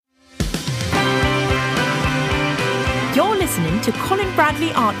to Colin Bradley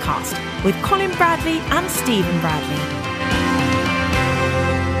Artcast with Colin Bradley and Stephen Bradley.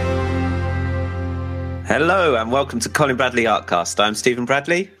 Hello and welcome to Colin Bradley Artcast. I'm Stephen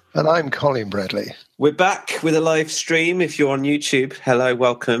Bradley. And I'm Colin Bradley. We're back with a live stream. If you're on YouTube, hello,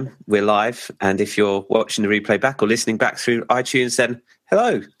 welcome. We're live. And if you're watching the replay back or listening back through iTunes, then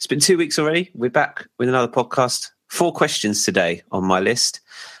hello. It's been 2 weeks already. We're back with another podcast. 4 questions today on my list.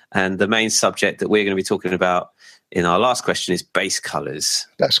 And the main subject that we're going to be talking about in our last question is base colours.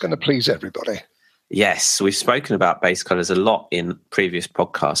 That's going to please everybody. Yes, we've spoken about base colours a lot in previous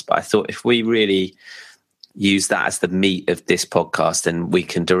podcasts, but I thought if we really use that as the meat of this podcast, then we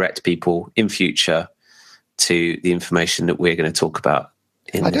can direct people in future to the information that we're going to talk about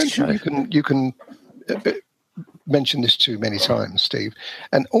in this show. I don't think you can mention this too many times, Steve.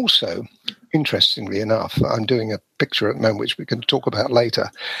 And also, interestingly enough, I'm doing a picture at the moment, which we can talk about later,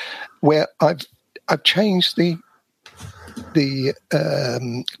 where I've changed the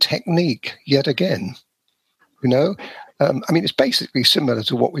technique yet again. You know, I mean, it's basically similar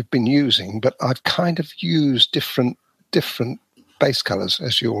to what we've been using, but I've kind of used different base colours,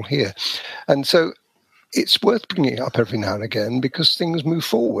 as you'll hear. And so it's worth bringing it up every now and again because things move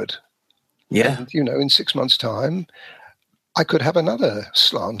forward. Yeah. And, you know, in 6 months' time, I could have another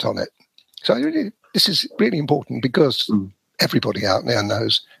slant on it. So this is really important because everybody out there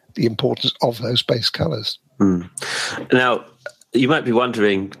knows the importance of those base colours. Now, you might be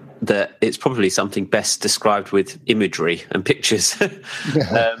wondering that it's probably something best described with imagery and pictures. So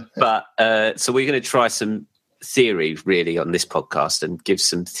we're going to try some theory really on this podcast and give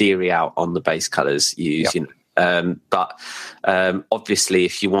some theory out on the base colours used. Yep. But obviously,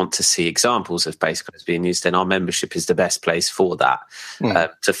 if you want to see examples of base colours being used, then our membership is the best place for that,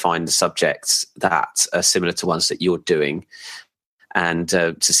 to find the subjects that are similar to ones that you're doing. And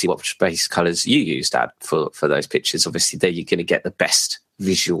to see what base colours you used for those pictures. Obviously, there you're going to get the best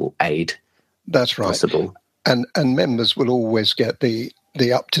visual aid. That's right. Possible. And members will always get the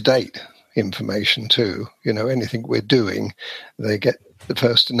up-to-date information too. You know, anything we're doing, they get the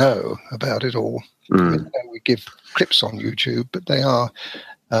first to know about it all. We give clips on YouTube, but they are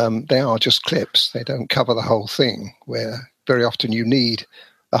just clips. They don't cover the whole thing, where very often you need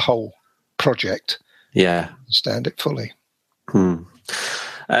a whole project to understand it fully.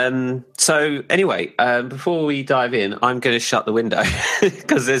 So anyway, before we dive in, I'm going to shut the window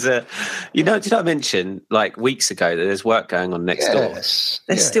because there's did I mention like weeks ago that there's work going on next door?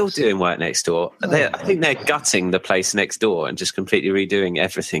 They're still doing work next door. I think they're gutting the place next door and just completely redoing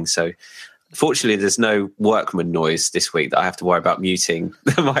everything. So fortunately, there's no workman noise this week that I have to worry about muting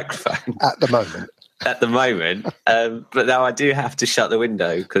the microphone. At the moment. But now I do have to shut the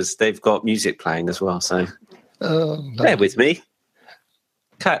window because they've got music playing as well. So bear with me.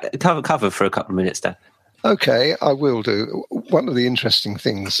 Cover for a couple of minutes, Dan. Okay, I will do. One of the interesting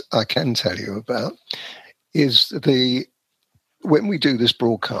things I can tell you about is when we do this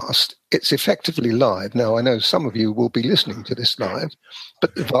broadcast, it's effectively live. Now, I know some of you will be listening to this live,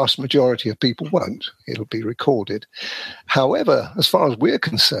 but the vast majority of people won't. It'll be recorded. However, as far as we're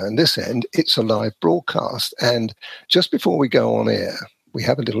concerned, this end, it's a live broadcast. And just before we go on air, we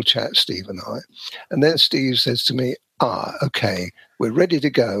have a little chat, Steve and I. And then Steve says to me, okay, we're ready to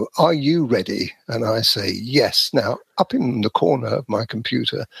go. Are you ready? And I say, yes. Now, up in the corner of my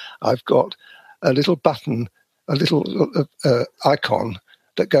computer, I've got a little button, a little icon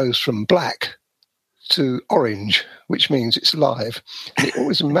that goes from black to orange, which means it's live. And you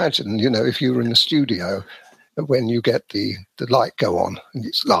always imagine, you know, if you were in the studio, when you get the light go on and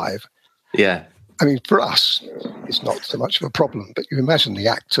it's live. Yeah. I mean, for us, it's not so much of a problem, but you imagine the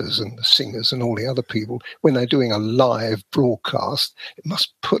actors and the singers and all the other people, when they're doing a live broadcast, it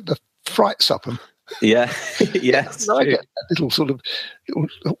must put the frights up them. Yeah, yes. I get that little sort of,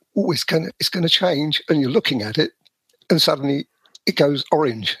 it's going to change, and you're looking at it, and suddenly it goes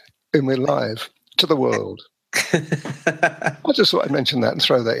orange, and we're live to the world. I just thought I'd mention that and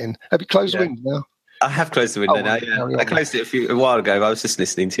throw that in. Have you closed the window now? I have closed the window now. Yeah. I closed it a while ago. I was just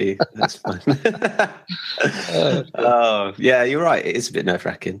listening to you. That's fine. Oh, yeah, you're right. It is a bit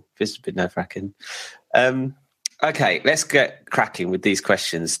nerve-wracking. Okay, let's get cracking with these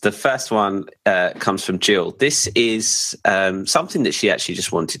questions. The first one comes from Jill. This is something that she actually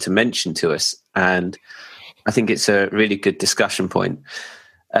just wanted to mention to us, and I think it's a really good discussion point.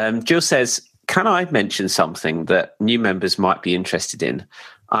 Jill says, can I mention something that new members might be interested in?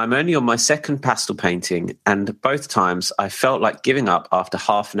 I'm only on my second pastel painting, and both times I felt like giving up after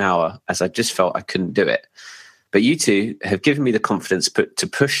half an hour as I just felt I couldn't do it. But you two have given me the confidence to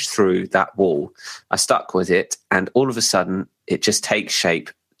push through that wall. I stuck with it, and all of a sudden it just takes shape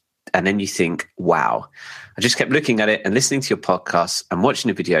and then you think, wow, I just kept looking at it and listening to your podcasts and watching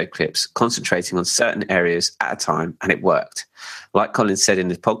the video clips, concentrating on certain areas at a time, and it worked. Like Colin said in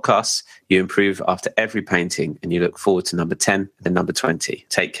his podcast, you improve after every painting and you look forward to number 10 and then number 20.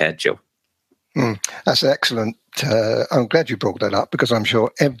 Take care, Jill. That's excellent. I'm glad you brought that up, because I'm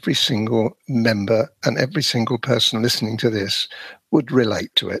sure every single member and every single person listening to this would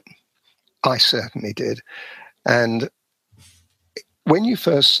relate to it. I certainly did. And when you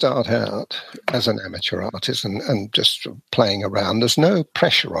first start out as an amateur artist and just playing around, there's no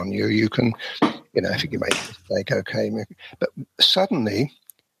pressure on you. You can, if you make a mistake, okay. But suddenly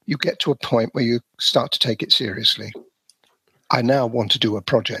you get to a point where you start to take it seriously. I now want to do a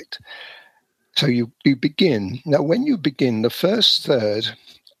project. So you begin. Now, when you begin, the first third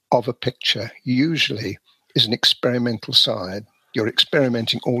of a picture usually is an experimental side. You're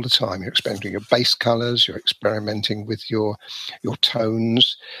experimenting all the time. You're experimenting your base colors. You're experimenting with your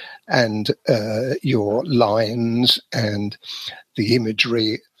tones and your lines and the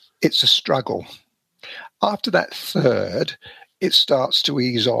imagery. It's a struggle. After that third, it starts to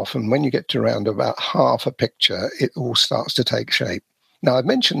ease off. And when you get to around about half a picture, it all starts to take shape. Now, I've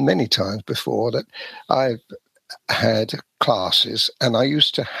mentioned many times before that I've had classes and I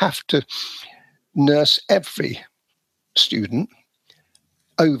used to have to nurse every student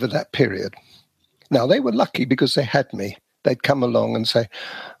over that period. Now, they were lucky because they had me. They'd come along and say,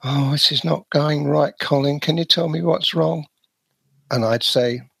 "Oh, this is not going right, Colin. Can you tell me what's wrong?" And I'd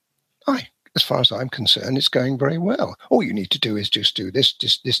say, as far as I'm concerned, it's going very well. All you need to do is just do this,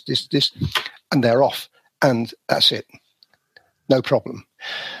 and they're off. And that's it. No problem.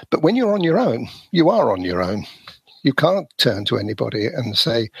 But when you're on your own, you are on your own. You can't turn to anybody and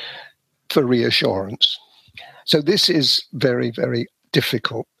say for reassurance. So this is very, very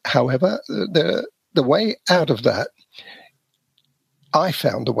difficult. However, the way out of that, I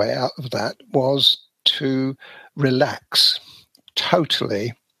found the way out of that was to relax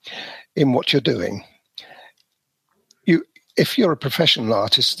totally in what you're doing. If you're a professional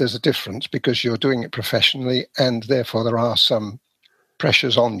artist, there's a difference because you're doing it professionally and therefore there are some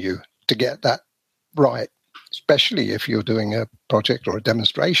pressures on you to get that right, especially if you're doing a project or a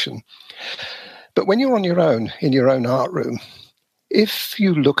demonstration. But when you're on your own, in your own art room, if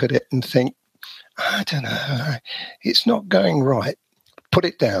you look at it and think, I don't know, it's not going right, put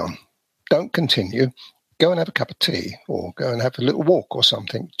it down. Don't continue. Go and have a cup of tea or go and have a little walk or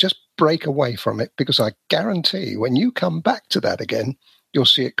something. Just break away from it, because I guarantee when you come back to that again, you'll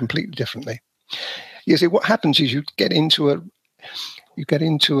see it completely differently. You see, what happens is you get into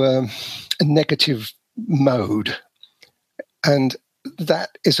a negative mode, and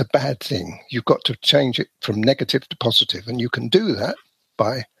that is a bad thing. You've got to change it from negative to positive, and you can do that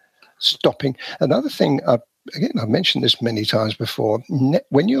by stopping. Another thing, I've mentioned this many times before,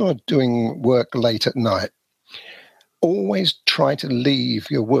 when you're doing work late at night, always try to leave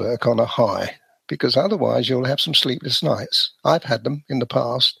your work on a high, because otherwise you'll have some sleepless nights. I've had them in the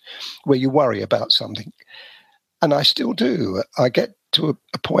past where you worry about something, and I still do. I get to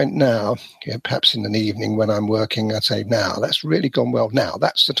a point now, perhaps in an evening when I'm working, I'd say, now, that's really gone well. Now,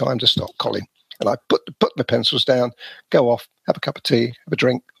 that's the time to stop, Colin. And I put the pencils down, go off, have a cup of tea, have a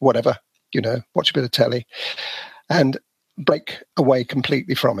drink, whatever, watch a bit of telly, and break away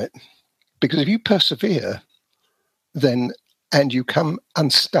completely from it. Because if you persevere, then, and you come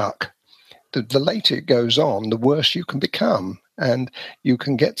unstuck, the later it goes on, the worse you can become. And you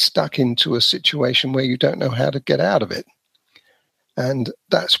can get stuck into a situation where you don't know how to get out of it. And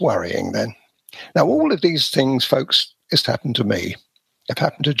that's worrying then. Now, all of these things, folks, has happened to me. They've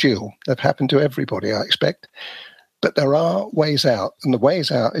happened to Jill. They've happened to everybody, I expect. But there are ways out. And the ways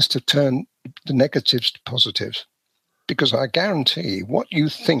out is to turn the negatives to positives. Because I guarantee what you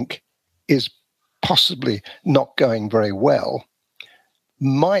think is possibly not going very well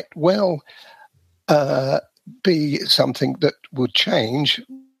might well be something that would change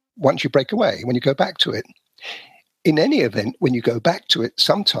once you break away, when you go back to it. In any event, when you go back to it,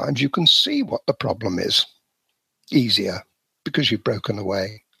 sometimes you can see what the problem is easier because you've broken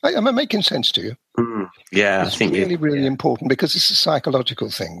away. Am I making sense to you? Yeah, it's really important, because it's a psychological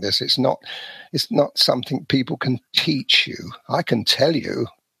thing. It's not something people can teach you. I can tell you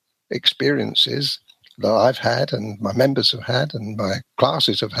experiences that I've had and my members have had and my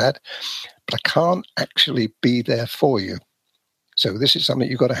classes have had, but I can't actually be there for you. So this is something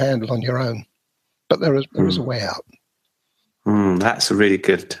you've got to handle on your own. But there is a way out. That's a really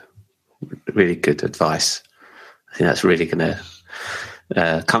good advice. I think that's really going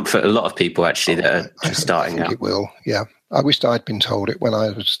to comfort a lot of people, actually, that are just starting out. It will, yeah. I wished I'd been told it when I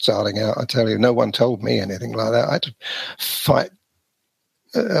was starting out. I tell you, no one told me anything like that. I had to fight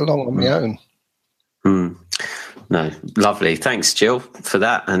along on my own. No, lovely. Thanks, Jill, for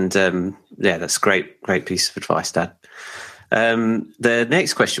that. And that's great piece of advice, Dad. The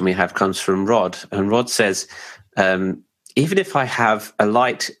next question we have comes from Rod, and Rod says, even if I have a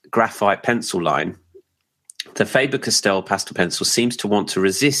light graphite pencil line, the Faber-Castell pastel pencil seems to want to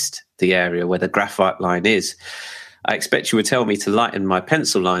resist the area where the graphite line is. I expect you would tell me to lighten my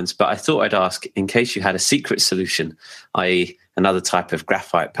pencil lines, but I thought I'd ask in case you had a secret solution, i.e. another type of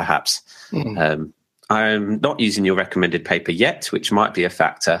graphite, perhaps. I'm not using your recommended paper yet, which might be a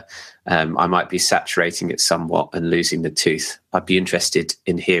factor. I might be saturating it somewhat and losing the tooth. I'd be interested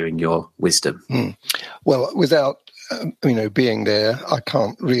in hearing your wisdom. Well, without being there, I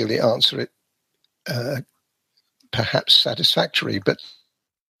can't really answer it perhaps satisfactory, but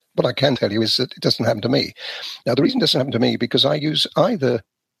what I can tell you is that it doesn't happen to me. Now, the reason it doesn't happen to me because I use either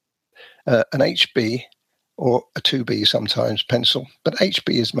an HB or a 2B sometimes pencil, but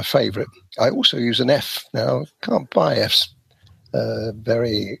HB is my favourite. I also use an F. Now, can't buy Fs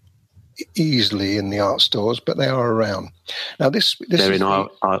very easily in the art stores, but they are around. Now, this they're in our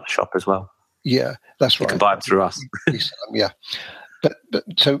art shop as well. Yeah, that's right. You can buy them through us. Yeah, but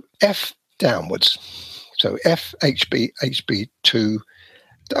so F downwards. So F, HB, HB2.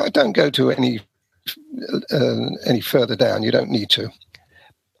 Don't go to any further down. You don't need to.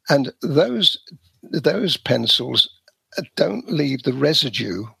 And those pencils don't leave the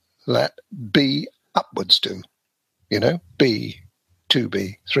residue that B upwards do. B,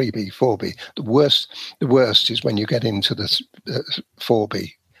 2B, 3B, 4B. The worst is when you get into the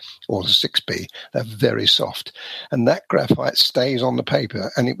 4B or the 6B. They're very soft. And that graphite stays on the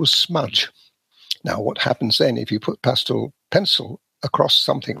paper and it will smudge. Now, what happens then if you put pastel pencil across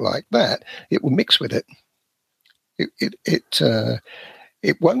something like that, it will mix with it.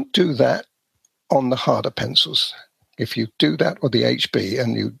 It won't do that on the harder pencils. If you do that with the HB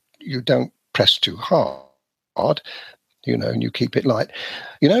and you don't press too hard, and you keep it light.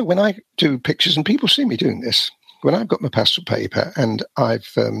 When I do pictures, and people see me doing this, when I've got my pastel paper and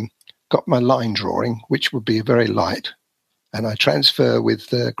I've got my line drawing, which would be very light, and I transfer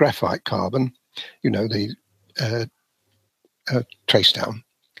with the graphite carbon, the trace down.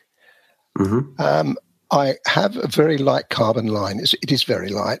 I have a very light carbon line. It is very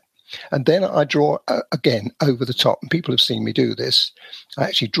light. And then I draw again over the top. And people have seen me do this. I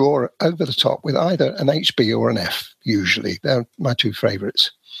actually draw over the top with either an HB or an F, usually. They're my two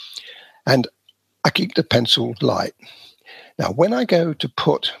favorites. And I keep the pencil light. Now, when I go to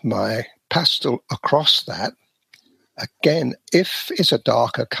put my pastel across that, again, if it's a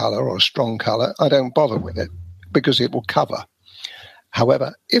darker color or a strong color, I don't bother with it because it will cover.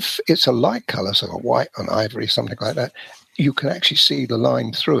 However, if it's a light color, so a white and ivory, something like that, you can actually see the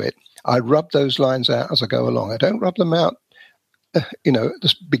line through it. I rub those lines out as I go along. I don't rub them out, at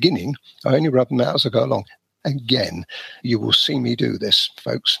the beginning. I only rub them out as I go along. Again, you will see me do this,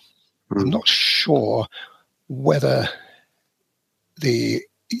 folks. I'm not sure whether the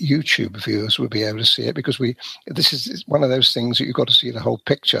YouTube viewers will be able to see it because this is one of those things that you've got to see the whole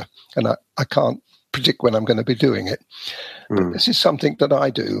picture. And I can't predict when I'm going to be doing it. But this is something that I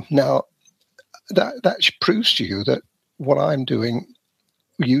do. Now, that proves to you that what I'm doing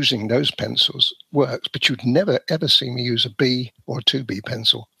using those pencils works, but you'd never, ever see me use a B or a 2B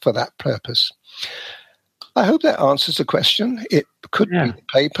pencil for that purpose. I hope that answers the question. It could be the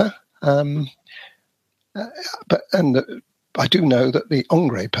paper, but I do know that the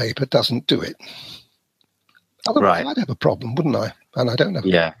Ingres paper doesn't do it. Otherwise, I'd have a problem, wouldn't I? And I don't know.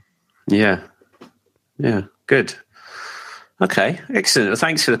 Yeah. Good. Okay, excellent. Well,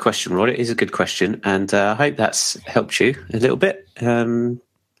 thanks for the question, Rod. It is a good question, and I hope that's helped you a little bit in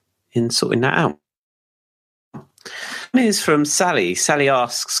sorting that out. One is from Sally. Sally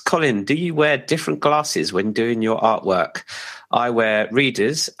asks, Colin, do you wear different glasses when doing your artwork? I wear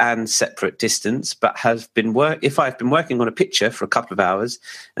readers and separate distance, but if I've been working on a picture for a couple of hours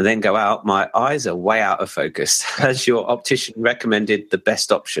and then go out, my eyes are way out of focus. Has your optician recommended the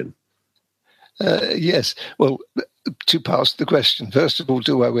best option? Yes. Well, two parts to the question. First of all,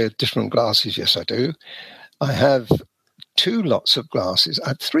 do I wear different glasses? Yes, I do. I have 2 lots of glasses. I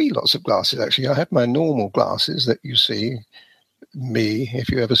have 3 lots of glasses, actually. I have my normal glasses that you see me, if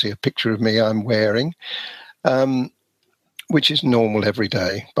you ever see a picture of me, I'm wearing, which is normal every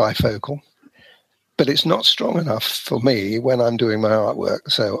day, bifocal. But it's not strong enough for me when I'm doing my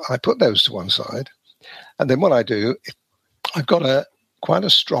artwork. So I put those to one side. And then what I do, I've got quite a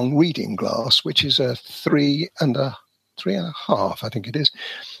strong reading glass, which is a 3.5, I think it is.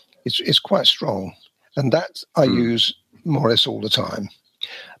 It's quite strong. And that I use more or less all the time.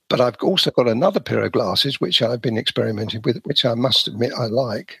 But I've also got another pair of glasses, which I've been experimenting with, which I must admit I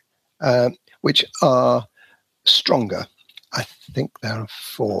like, which are stronger. I think there are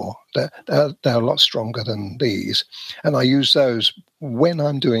 4. They're a lot stronger than these. And I use those when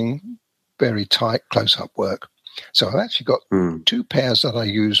I'm doing very tight close-up work. So I've actually got 2 pairs that I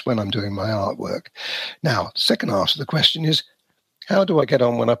use when I'm doing my artwork. Now, second half of the question is, how do I get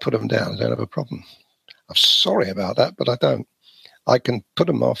on when I put them down? I don't have a problem. I'm sorry about that, but I don't. I can put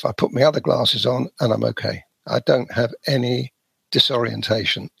them off. I put my other glasses on and I'm okay. I don't have any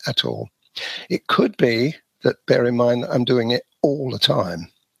disorientation at all. It could be that, bear in mind, I'm doing it all the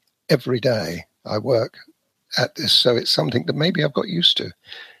time. Every day I work at this. So it's something that maybe I've got used to.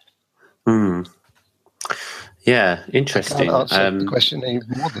 Yeah, interesting. I can't answer the question any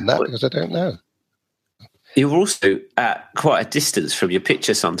more than that because I don't know. You're also at quite a distance from your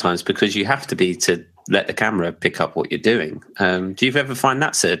picture sometimes because you have to be to let the camera pick up what you're doing. Do you ever find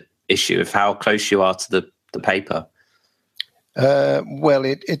that's an issue of how close you are to the paper? Well,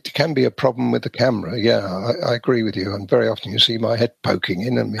 it can be a problem with the camera. Yeah, I agree with you. And very often you see my head poking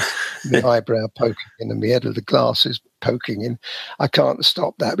in and my eyebrow poking in and my head of the glasses poking in. I can't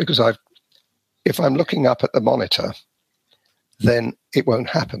stop that because if I'm looking up at the monitor, then it won't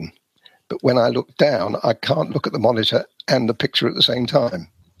happen. But when I look down, I can't look at the monitor and the picture at the same time.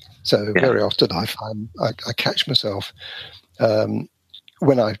 So very often I find I catch myself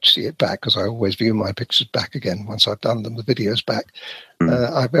when I see it back, because I always view my pictures back again once I've done them, the videos back.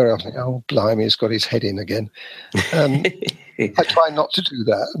 I very often think, oh, blimey, he's got his head in again. I try not to do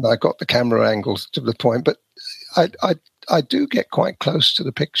that, and I got the camera angles to the point, but I do get quite close to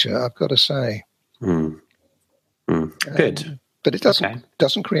the picture, I've got to say. Good. But it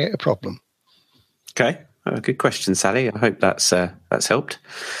doesn't create a problem. Okay. Good question, Sally. I hope that's helped.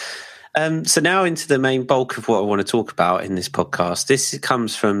 So now into the main bulk of what I want to talk about in this podcast. This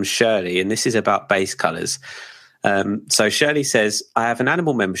comes from Shirley, and this is about base colours. So Shirley says, I have an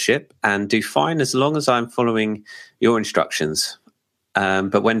animal membership and do fine as long as I'm following your instructions.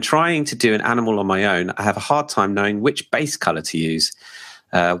 But when trying to do an animal on my own, I have a hard time knowing which base colour to use.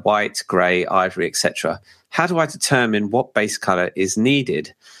 White, grey, ivory, etc. How do I determine what base colour is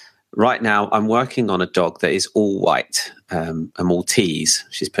needed? Right now, I'm working on a dog that is all white, a Maltese,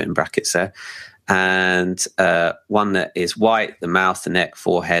 she's put in brackets there, and one that is white, the mouth, the neck,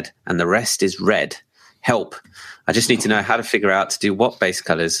 forehead, and the rest is red. Help. I just need to know how to figure out to do what base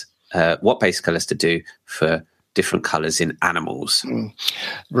colours to do for different colours in animals.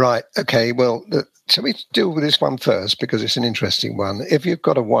 Right. Okay. Well, shall we deal with this one first because it's an interesting one. If you've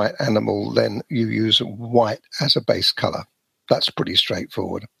got a white animal, then you use white as a base colour. That's pretty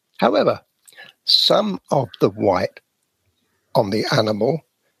straightforward. However, some of the white on the animal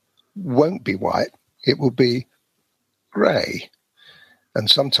won't be white. It will be grey and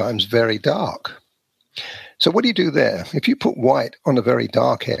sometimes very dark. So what do you do there? If you put white on a very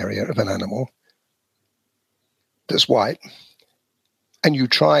dark area of an animal that's white, and you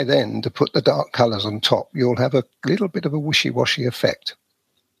try then to put the dark colours on top, you'll have a little bit of a wishy-washy effect.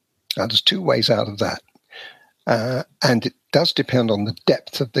 Now, there's 2 ways out of that. And it does depend on the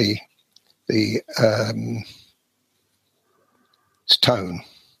depth of the tone,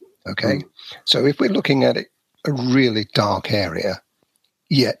 okay? So if we're looking at a really dark area,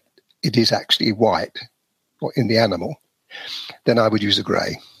 yet it is actually white in the animal, then I would use a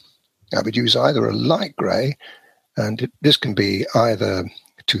grey. I would use either a light grey, and this can be either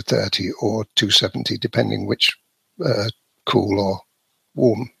 230 or 270, depending which cool or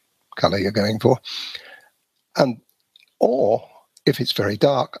warm colour you're going for. Or if it's very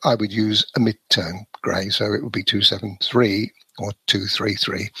dark, I would use a mid-tone grey, so it would be 273 or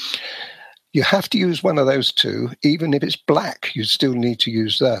 233. You have to use one of those 2. Even if it's black, you still need to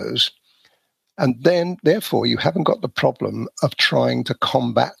use those. And then, therefore, you haven't got the problem of trying to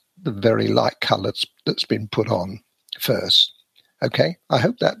combat the very light colours that's been put on first. Okay? I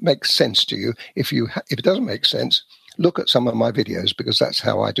hope that makes sense to you. If it doesn't make sense, look at some of my videos, because that's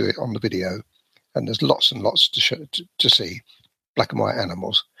how I do it on the video. And there's lots and lots to see, black and white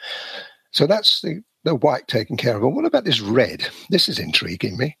animals. So that's the white taken care of. And what about this red? This is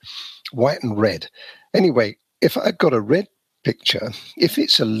intriguing me. White and red. Anyway, if I've got a red picture, if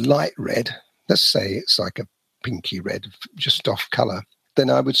it's a light red, let's say it's like a pinky red, just off colour, then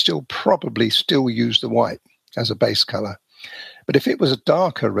I would probably still use the white as a base colour. But if it was a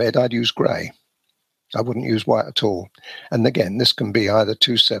darker red, I'd use grey. I wouldn't use white at all. And again, this can be either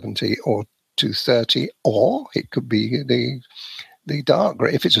 270 or 230, or it could be the dark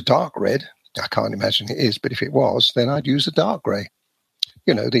grey. If it's a dark red, I can't imagine it is, but if it was, then I'd use the dark grey.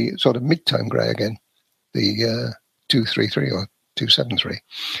 The sort of mid-tone grey again, the 233 or 273.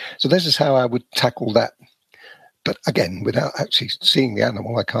 So this is how I would tackle that. But again, without actually seeing the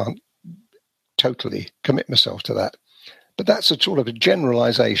animal, I can't totally commit myself to that. But that's a sort of a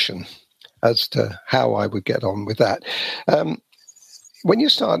generalization as to how I would get on with that. When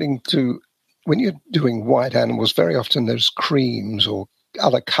you're doing white animals, very often there's creams or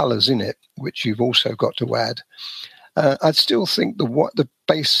other colours in it, which you've also got to add. I'd still think the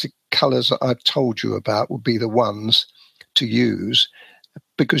basic colours that I've told you about would be the ones to use,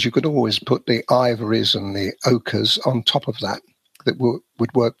 because you could always put the ivories and the ochres on top of that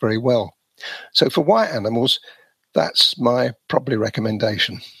would work very well. So for white animals, that's my probably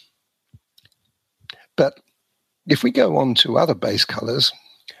recommendation. But if we go on to other base colours,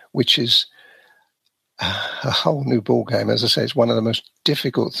 which is a whole new ball game, as I say, it's one of the most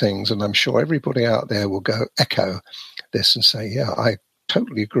difficult things, and I'm sure everybody out there will echo this and say, yeah, I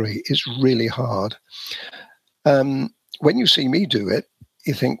totally agree. It's really hard. When you see me do it,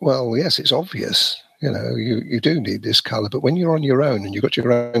 you think, well, yes, it's obvious. You do need this colour. But when you're on your own and you've got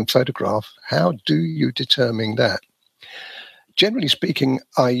your own photograph, how do you determine that? Generally speaking,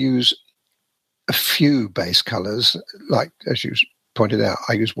 I use a few base colours, like, as you pointed out,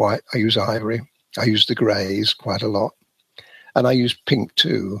 I use white, I use ivory, I use the greys quite a lot, and I use pink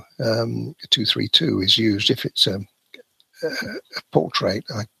too. 232 is used if it's a portrait.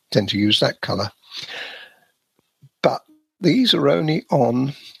 I tend to use that colour. But these are only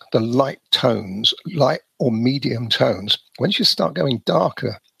on the light tones, light or medium tones. Once you start going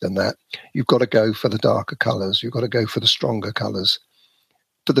darker than that, you've got to go for the darker colours. You've got to go for the stronger colours.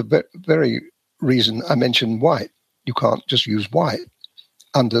 For the very reason I mentioned white, you can't just use white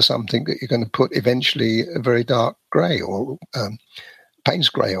under something that you're going to put eventually a very dark grey or Payne's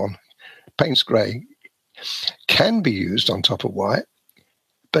grey on. Payne's grey can be used on top of white,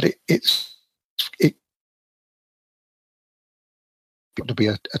 but it's got to be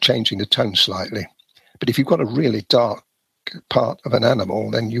a changing the tone slightly. But if you've got a really dark part of an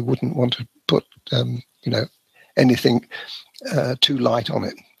animal, then you wouldn't want to put anything too light on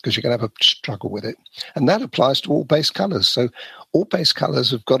it, because you're going to have a struggle with it. And that applies to all base colours. So all base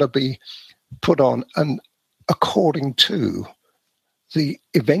colours have got to be put on and according to the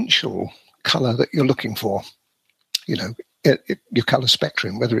eventual colour that you're looking for. Your colour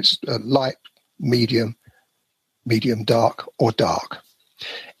spectrum, whether it's light, medium, dark, or dark.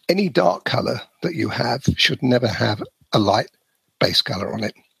 Any dark colour that you have should never have a light base colour on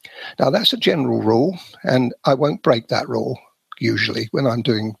it. Now, that's a general rule, and I won't break that rule usually when I'm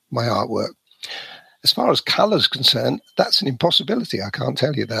doing my artwork. As far as colour's concerned, that's an impossibility. I can't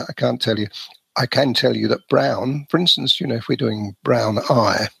tell you that. I can tell you that brown, for instance, if we're doing brown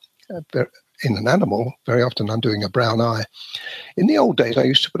eye in an animal, very often I'm doing a brown eye. In the old days, I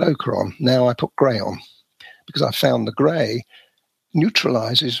used to put ochre on. Now I put grey on, because I found the grey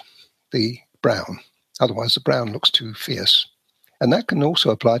neutralises the brown. Otherwise, the brown looks too fierce. And that can also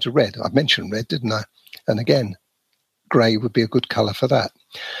apply to red. I mentioned red, didn't I? And again, grey would be a good colour for that.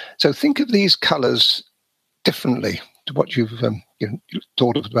 So think of these colours differently to what you've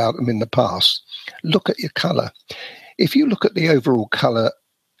thought about them in the past. Look at your colour. If you look at the overall colour,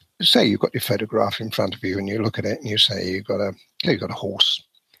 say you've got your photograph in front of you and you look at it and you say you've got a horse,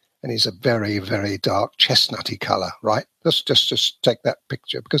 and he's a very, very dark chestnutty colour, right? Let's just take that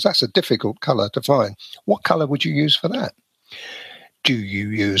picture, because that's a difficult colour to find. What colour would you use for that? Do you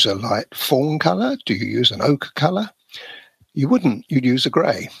use a light fawn colour? Do you use an ochre colour? You wouldn't. You'd use a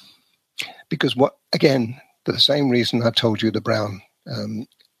grey. Because again, for the same reason I told you the brown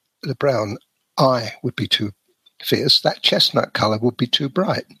eye would be too fierce, that chestnut colour would be too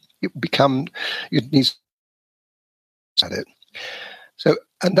bright. You'd need at it. So,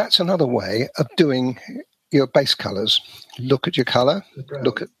 and that's another way of doing your base colours. Look at your colour,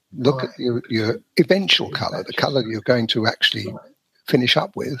 look at your eventual colour, the colour you're going to actually finish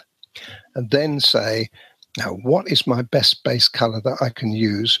up with, and then say, now, what is my best base colour that I can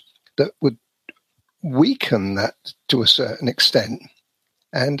use that would weaken that to a certain extent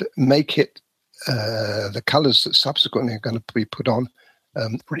and make it the colours that subsequently are going to be put on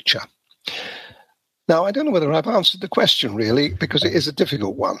richer? Now, I don't know whether I've answered the question, really, because it is a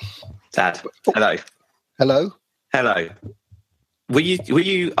difficult one. Dad, hello. Hello? Hello. Were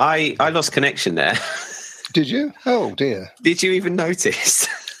you? I lost connection there. Did you? Oh, dear. Did you even notice?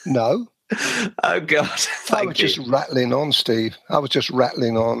 No. Oh, God. I was just rattling on, Steve. I was just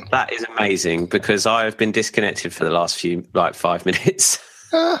rattling on. That is amazing, because I have been disconnected for the last 5 minutes.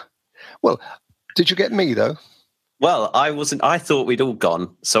 Well, did you get me, though? Well, I wasn't. I thought we'd all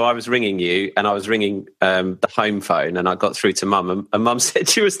gone, so I was ringing you, and I was ringing the home phone, and I got through to Mum, and Mum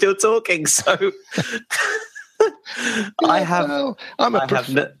said you were still talking. So,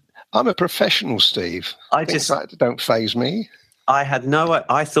 I'm a professional, Steve. Things like that don't faze me. I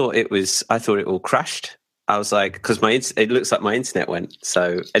thought it all crashed. I was like, because it looks like my internet went.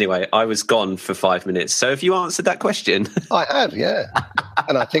 So anyway, I was gone for 5 minutes. So have you answered that question? I have, yeah.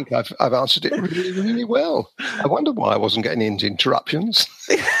 And I think I've answered it really, really well. I wonder why I wasn't getting any interruptions.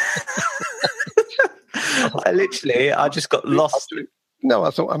 I just got lost. No,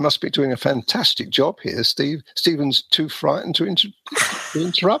 I thought I must be doing a fantastic job here, Steve. Stephen's too frightened to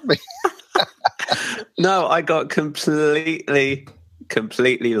interrupt me. No, I got completely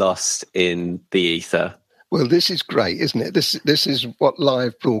lost in the ether. Well, this is great, isn't it? This is what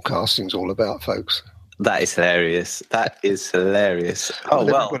live broadcasting's all about, folks. That is hilarious. Oh,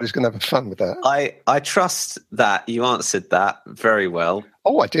 well, everybody's going to have fun with that. I trust that you answered that very well.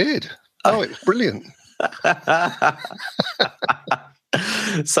 Oh, I did. Oh, it was brilliant.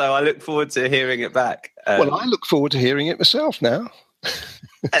 So I look forward to hearing it back. Well, I look forward to hearing it myself now.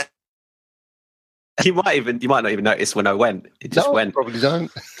 You might not even notice when I went. It just went. Probably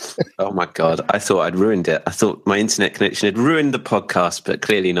don't. Oh my God. I thought I'd ruined it. I thought my internet connection had ruined the podcast, but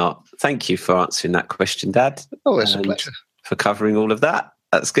clearly not. Thank you for answering that question, Dad. Oh, it's a pleasure. For covering all of that.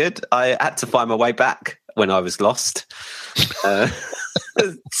 That's good. I had to find my way back when I was lost.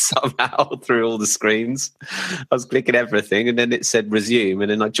 Somehow through all the screens. I was clicking everything and then it said resume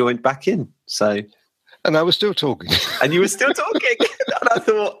and then I joined back in. And I was still talking. And you were still talking. And I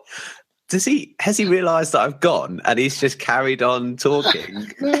thought, has he realised that I've gone and he's just carried on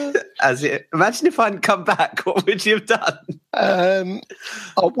talking? Imagine if I hadn't come back, what would you have done?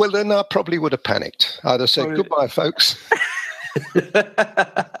 Well, then I probably would have panicked. I'd have said, goodbye, folks.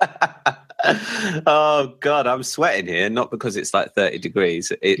 Oh God, I'm sweating here, not because it's like 30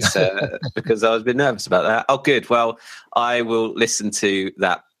 degrees. It's because I was a bit nervous about that. Oh, good. Well, I will listen to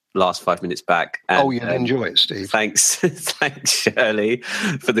that last 5 minutes back. And, you'll enjoy it, Steve. Thanks, Shirley,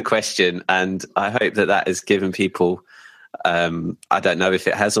 for the question. And I hope that has given people, I don't know if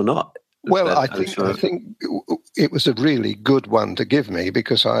it has or not. Well, I think it was a really good one to give me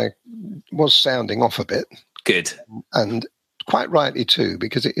because I was sounding off a bit. Good. And quite rightly too,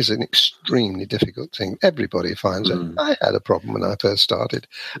 because it is an extremely difficult thing. Everybody finds it. I had a problem when I first started.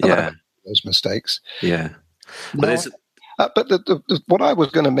 And I made those mistakes. Yeah. But what I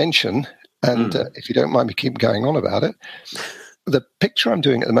was going to mention, and if you don't mind me keep going on about it, the picture I'm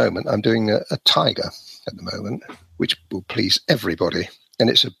doing at the moment, I'm doing a tiger at the moment, which will please everybody.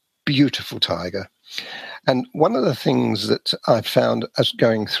 And it's a beautiful tiger. And one of the things that I've found as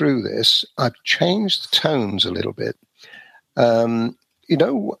going through this, I've changed the tones a little bit. You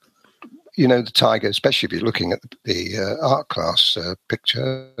know the tiger, especially if you're looking at the art class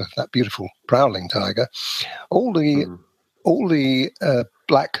picture of that beautiful prowling tiger, all the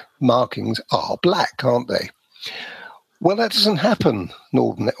black markings are black, aren't they? Well, that doesn't happen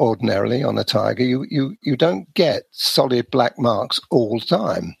ordinarily on a tiger. You don't get solid black marks all the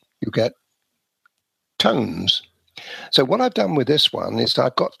time. You get tones. So what I've done with this one is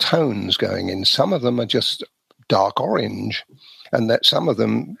I've got tones going in. Some of them are just dark orange, and that some of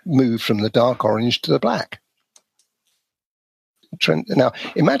them move from the dark orange to the black. Now,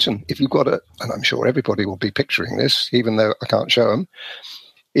 imagine if you've got and I'm sure everybody will be picturing this, even though I can't show them.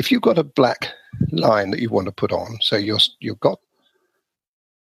 If you've got a black line that you want to put on, so you've got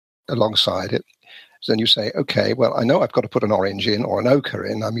alongside it, then you say, okay, well, I know I've got to put an orange in or an ochre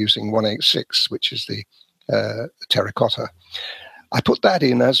in. I'm using 186, which is the terracotta. I put that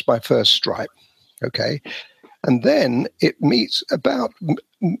in as my first stripe, okay? And then it meets about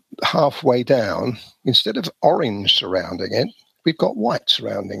halfway down. Instead of orange surrounding it, we've got white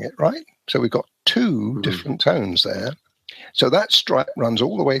surrounding it, right? So we've got two different tones there. So that stripe runs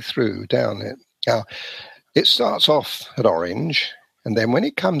all the way through down it. Now, it starts off at orange, and then when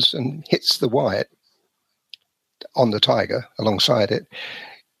it comes and hits the white on the tiger alongside it,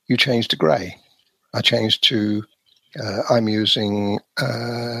 you change to grey. I changed to, I'm using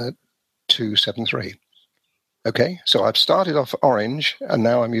 273. Okay, so I've started off orange, and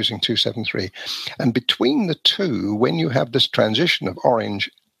now I'm using 273. And between the two, when you have this transition of orange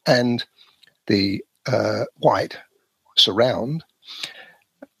and the white surround,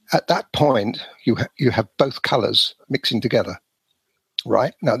 at that point, you have both colours mixing together,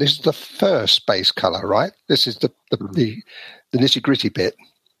 right? Now, this is the first base colour, right? This is the nitty-gritty bit.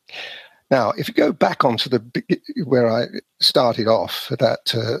 Now, if you go back onto where I started off at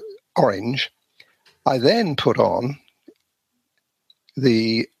that orange, I then put on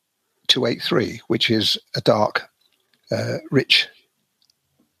the 283, which is a dark, rich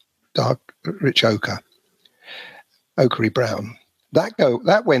ochre, ochre-y brown.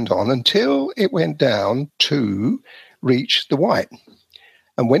 that went on until it went down to reach the white.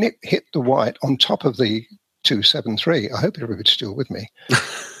 And when it hit the white on top of the 273, I hope everybody's still with me.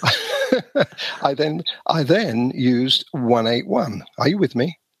 I then used 181. Are you with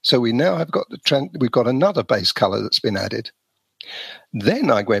me? So we now have got we've got another base color that's been added.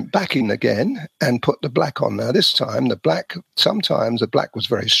 Then I went back in again and put the black on. Now this time sometimes the black was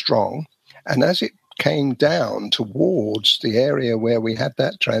very strong, and as it came down towards the area where we had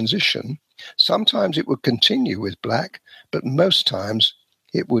that transition, sometimes it would continue with black, but most times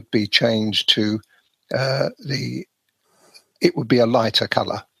it would be changed to it would be a lighter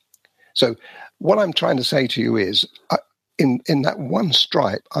color. So what I'm trying to say to you is, in that one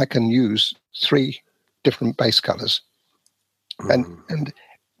stripe, I can use 3 different base colors. And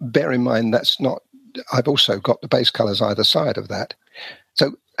bear in mind, I've also got the base colors either side of that.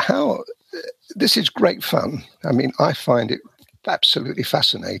 So this is great fun. I mean, I find it absolutely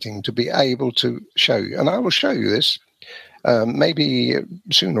fascinating to be able to show you. And I will show you this. Maybe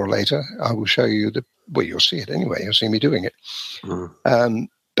sooner or later, I will show you you'll see it anyway. You'll see me doing it.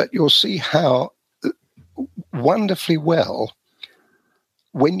 But you'll see how wonderfully well,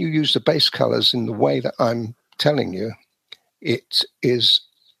 when you use the base colors in the way that I'm telling you, it is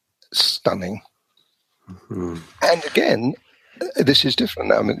stunning. And again, this is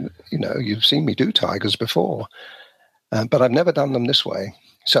different. I mean, you've seen me do tigers before, but I've never done them this way.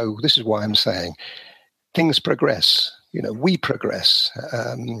 So this is why I'm saying things progress. We progress.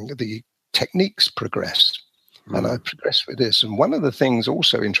 The techniques progress. And I progress with this. And one of the things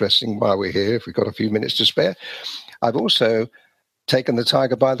also interesting while we're here, if we've got a few minutes to spare, I've also taken the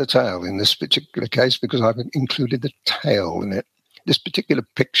tiger by the tail in this particular case because I've included the tail in it. This particular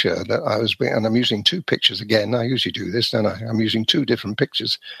picture that and I'm using 2 pictures again. I usually do this, and I'm using 2 different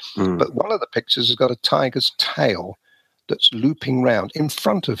pictures. But one of the pictures has got a tiger's tail that's looping round in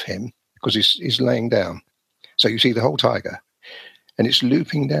front of him because he's laying down. So you see the whole tiger, and it's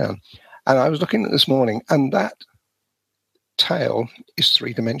looping down. And I was looking at this morning, and that tail is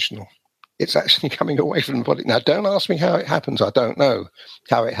 3-dimensional. It's actually coming away from the body. Now, don't ask me how it happens. I don't know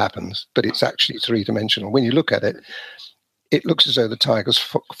how it happens, but it's actually 3-dimensional. When you look at it, it looks as though the tiger's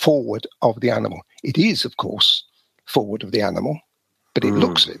forward of the animal. It is, of course, forward of the animal, but it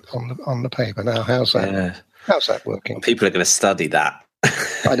looks it on the paper. Now, how's that? Yeah. How's that working? People are going to study that.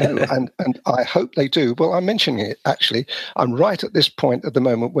 I know, and I hope they do. Well, I'm mentioning it, actually. I'm right at this point at the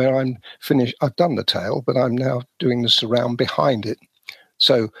moment where I'm finished. I've done the tail, but I'm now doing the surround behind it.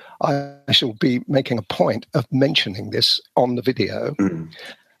 So I shall be making a point of mentioning this on the video. And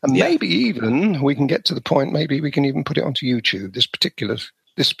maybe even we can get to the point, maybe we can even put it onto YouTube, this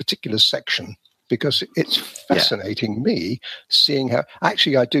particular section, because it's fascinating me seeing how,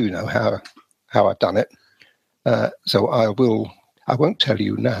 actually I do know how I've done it. So I won't tell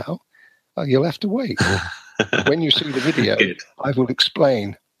you now. You'll have to wait. When you see the video, I will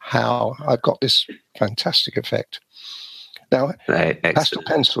explain how I've got this fantastic effect. Now, pastel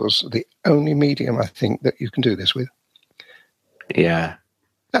pencils are the only medium, I think, that you can do this with. Yeah.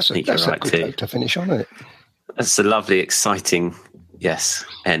 That's a good note to finish on, isn't it? That's a lovely, exciting,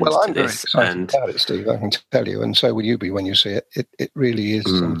 end well, I'm to this. Very excited about it, Steve, I can tell you, and so will you be when you see it. It really is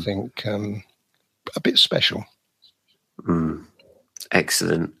something a bit special.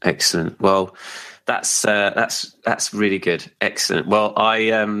 Excellent. Well, that's really good. Excellent. Well,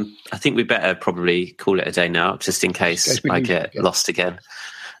 I think we better probably call it a day now, just in case I get lost again.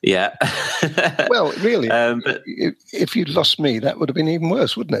 Yeah. Well, really, but if you'd lost me, that would have been even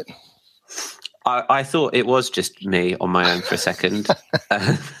worse, wouldn't it? I thought it was just me on my own for a second.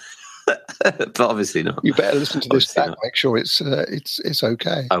 But obviously not. You better listen to this back. Make sure it's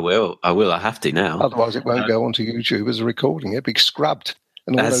okay. I will. I have to now. Otherwise, it won't go onto YouTube as a recording. It'll be scrubbed,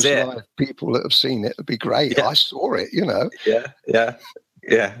 and all those live people that have seen it would be great. Yeah. I saw it.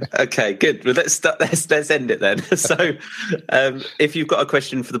 Yeah. Okay. Good. Well, let's end it then. So, if you've got a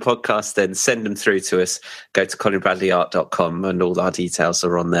question for the podcast, then send them through to us. Go to colinbradleyart.com, and all our details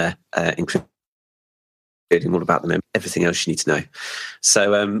are on there, including all about them and everything else you need to know.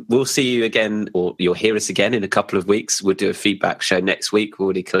 So we'll see you again, or you'll hear us again in a couple of weeks. We'll do a feedback show next week. We're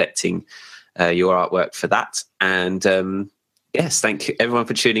already collecting your artwork for that. And yes, thank you everyone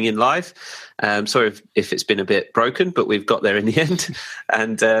for tuning in live. Sorry if it's been a bit broken, but we've got there in the end.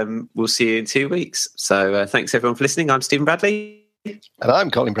 And we'll see you in 2 weeks. So thanks everyone for listening. I'm Stephen Bradley. And I'm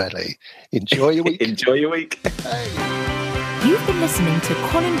Colin Bradley. Enjoy your week. Enjoy your week. Hey. You've been listening to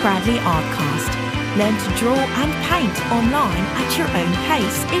Colin Bradley Artcast. Learn to draw and paint online at your own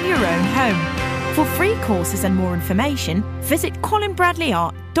pace in your own home. For free courses and more information, visit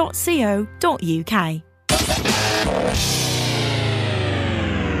colinbradleyart.co.uk.